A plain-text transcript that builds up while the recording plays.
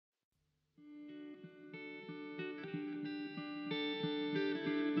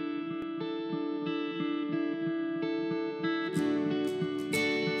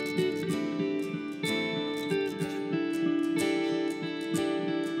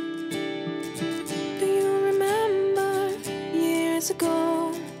years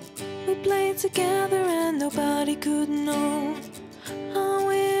ago, we played together and nobody could know how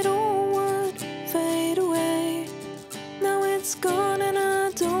it all would fade away. Now it's gone and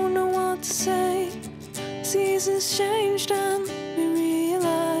I don't know what to say. Seasons changed and we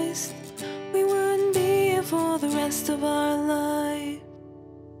realized we wouldn't be here for the rest of our life.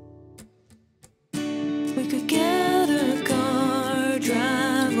 We could get a car,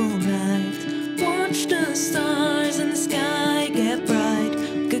 drive all night, watch the stars and the sky get bright.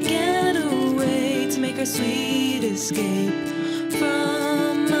 We could get away to make our sweet escape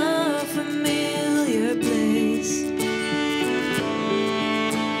from a familiar place.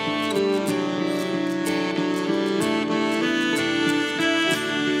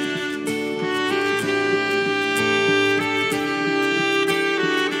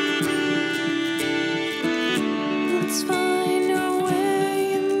 Let's find our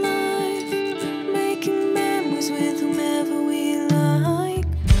way in life, making memories with whomever we like.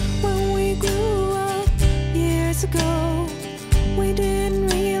 When we grew up years ago, we didn't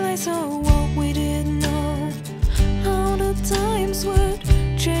realize what we didn't know, how the times would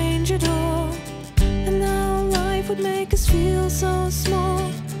change it all, and how life would make us feel so small.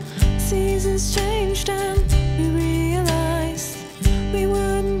 Seasons changed and we realized we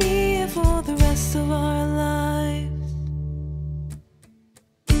wouldn't be here for the rest of our lives.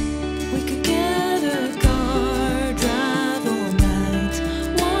 We could get a car, drive all night,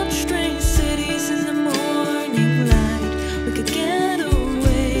 watch strange cities in the morning light. We could get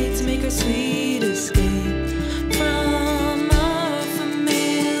away to make our sweet escape from our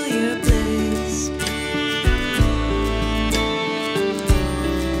familiar place.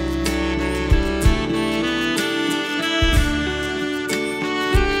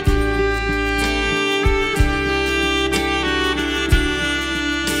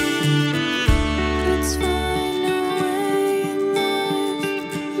 Let's find our way in life,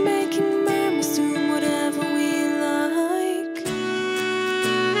 making memories, doing whatever we like.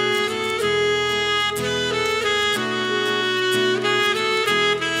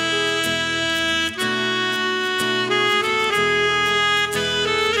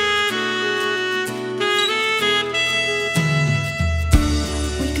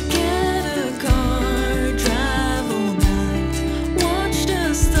 We could get a car, drive all night, watch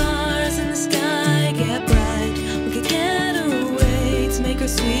the stars and the sky get bright. We could get away to make our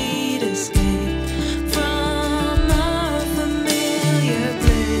sweet escape from our familiar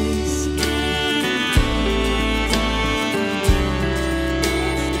place.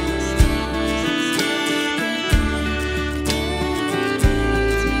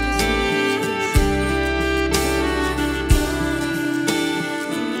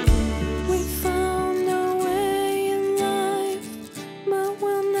 We found our way in life, but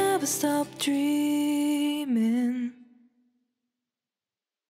we'll never stop dreaming.